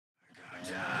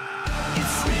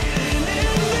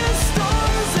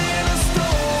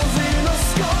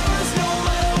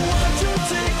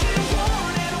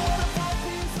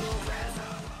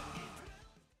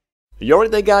You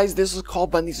alright there, guys? This is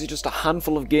Cobb, and these are just a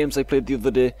handful of games I played the other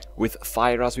day with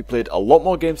Thyraz. We played a lot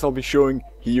more games I'll be showing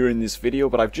here in this video,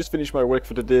 but I've just finished my work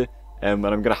for today, and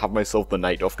I'm going to have myself the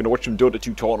night off. Going to watch some Dota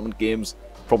 2 tournament games,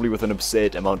 probably with an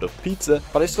absurd amount of pizza,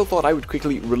 but I still thought I would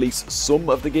quickly release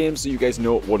some of the games so you guys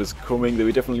know what is coming. They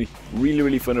were definitely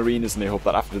really fun arenas, and I hope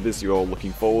that after this you're all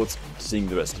looking forward to seeing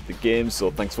the rest of the games. So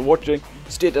thanks for watching,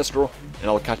 stay Destro, and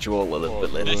I'll catch you all a little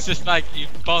bit later. It's just like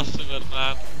impossible,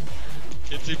 man.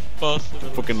 It's impossible.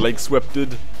 Fucking leg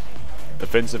swept-ed.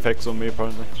 Offensive hex on me,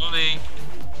 apparently. Running.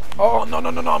 Oh, no,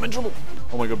 I'm in trouble.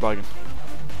 Oh my god, bagging.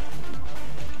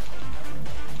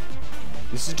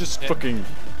 This is just fucking...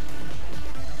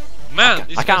 Man,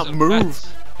 I can't move.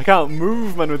 I can't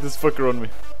move, man, with this fucker on me.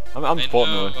 I'm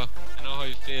spotting away. I know how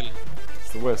you feel.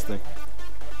 It's the worst thing.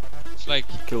 It's like...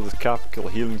 Kill this cap, kill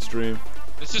a healing stream.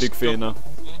 Big fear now.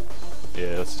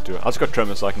 Yeah, let's just do it. I just got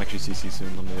tremor so I can actually CC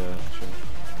soon on the show.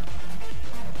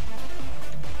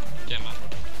 Yeah, man.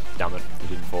 Damn it, he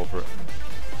didn't fall for it.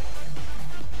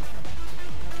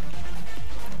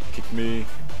 Kick me.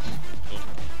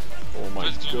 Oh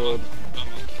my god.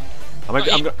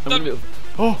 I'm gonna be...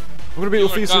 Oh! I'm gonna be able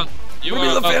to fear soon. I'm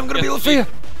gonna be able to fear!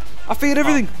 I feared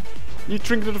everything! You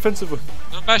trinket defensively.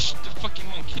 No, bash the fucking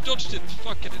monk. He dodged it.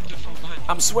 Fuck it into from behind.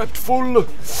 I'm swept full!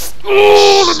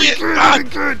 Oh, shit, man!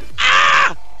 Good!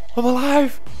 Ah! I'm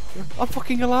alive! I'm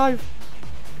fucking alive!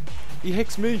 He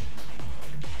hexed me.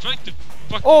 Trying to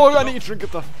fucking... Oh, I need to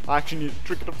trinket that. I actually need to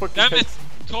trinket the fucking Damn it! hex.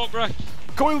 Cobrak!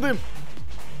 Coiled him!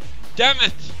 Damn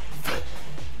it!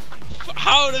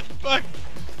 How the fuck?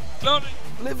 Cloning!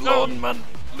 Live long, man!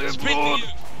 Live long!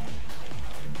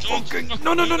 Fucking...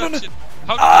 No!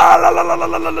 Ah, la la la la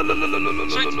la la la la la la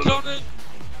Try to clone it!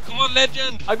 Come on,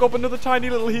 legend! I got up another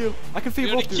tiny little heal. I can feed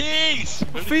both the dudes. kings!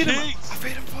 I feed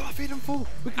him full.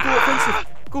 We can go offensive.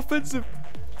 Go offensive.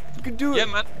 We can do it. Yeah,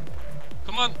 man.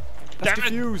 Come on. That's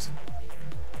Damn defuse.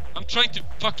 I'm trying to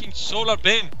fucking solar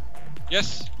beam.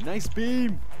 Yes. Nice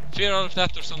beam. Fear out of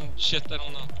that or some shit, I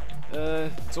don't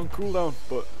know. It's on cooldown,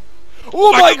 but...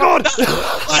 Oh my god!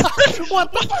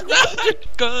 What the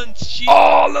fuck? Guns, shit.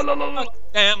 Oh, la la la la.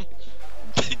 Damn.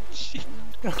 Shit.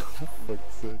 Oh,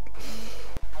 fuck's sake.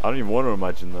 I don't even want to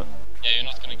imagine that. Yeah, you're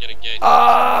not gonna get a gate.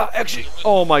 Ah, actually.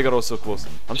 Oh my god, I was so close.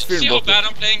 I'm spearing both. See how bad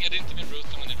I'm playing? I didn't even root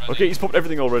them when they ran. Okay, he's popped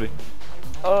everything already.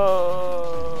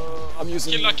 I'm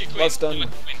using Kill Lucky Queen. last stand. Kill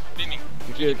Lucky Queen. Beaming.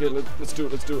 Okay, let's do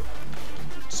it.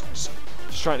 Just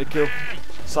trying to kill.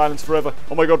 Silence forever.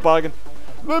 Oh my god, bargain.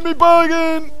 Let me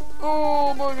bargain!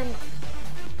 Oh, bargain.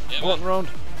 Yeah, Walking around.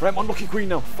 Right, I'm on Lucky Queen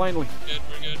now, finally. Good,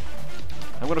 we're good.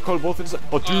 I'm gonna call both of them.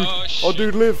 Oh, dude. Oh,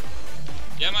 dude, live.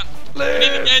 Yeah, man. Live. We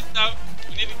need a gate now.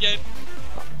 We need a gate.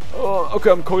 Oh,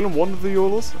 okay, I'm coiling one of the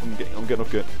YOLOs. I'm getting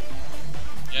okay.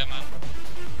 Yeah, man.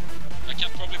 I can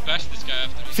probably bash this guy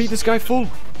after this. Feed this guy full.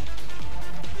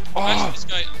 Bash this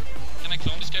guy. Can I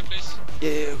clone this guy, please?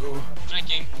 Yeah, go.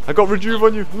 Drinking. I got rejuve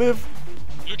on you. Live.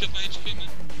 Look at my HP, man.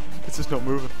 It's just not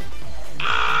moving.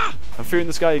 Ah! I'm fearing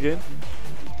this guy again.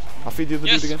 I'll feed the other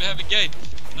dude again. Yes, we have a gate.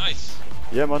 Nice.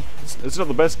 Yeah, man. It's not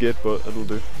the best gate, but it'll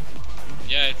do.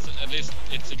 Yeah, at least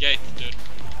it's a gate, dude.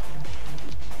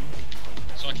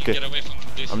 So I can get away from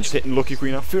this. I'm just hitting Lucky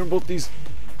Queen. I'm fearing both these.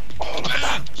 Oh, look at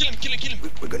that. Kill him.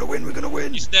 We're gonna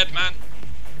win. He's dead, man.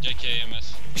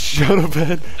 JKMS. Shut up,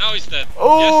 man. Now he's dead.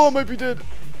 Oh, yes. I might be dead.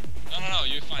 No,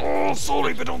 you're fine. Oh,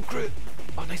 sorry, but don't crit.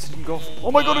 Oh, nice, it didn't go off.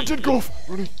 Oh my god, it did go off.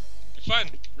 Running. You're fine.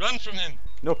 Run from him.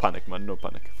 No panic, man. No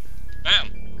panic.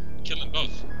 Bam. Kill them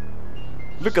both.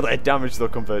 Look at that damage, though,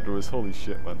 compared to us. Holy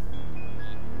shit, man.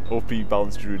 OP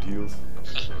balanced druid heals.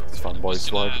 It's fanboy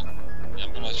swag. Yeah,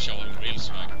 I'm gonna show him real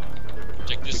swag.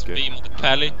 Check this beam on the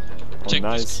pally. Check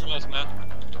nice. this claws, man.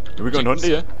 Are we going Hunter,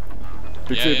 yeah?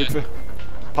 Big fear.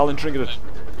 Palin trinketed.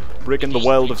 Breaking the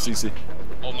world of CC.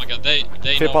 Oh my god, they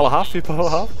Fear pal a half. Okay,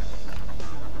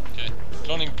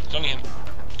 cloning him.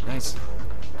 Nice.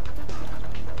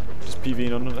 Just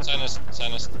PVing under there.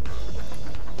 Silence.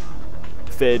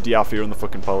 Fair DR fear on the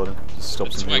fucking paladin. Just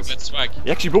stops him. Let's swag.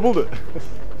 He actually bubbled it.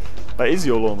 That is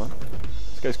YOLO, man.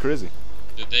 This guy's crazy.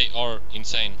 Dude, they are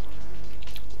insane.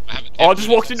 I just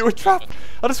walked into a trap.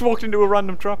 I just walked into a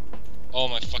random trap. Oh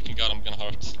my fucking god, I'm gonna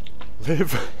hurt.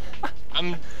 Live.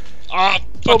 I'm...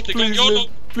 fuck, they're going YOLO.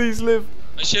 Please live.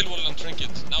 I shield wall and trinket.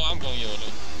 Now I'm going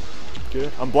YOLO. Okay,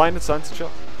 I'm blinded, science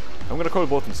shot. I'm gonna call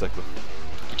both in a second.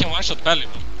 We can one shot belly,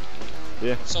 man.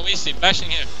 Yeah. So easy, bashing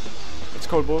here. Let's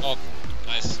call both. Oh,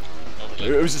 nice.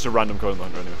 It was just a random coil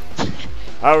hunter anyway.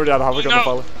 I already had havoc on the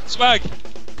pally. Swag.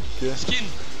 Yeah. Skin.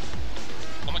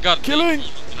 Oh my god. Killing.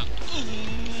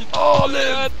 Oh,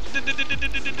 live.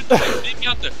 Beam me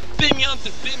hunter.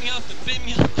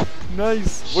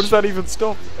 Nice. What does that even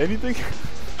stop? Anything?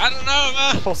 I don't know,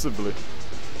 man. Possibly.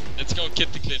 Let's go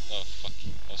kitty clip. Oh fuck!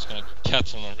 I was gonna go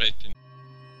cat on raping.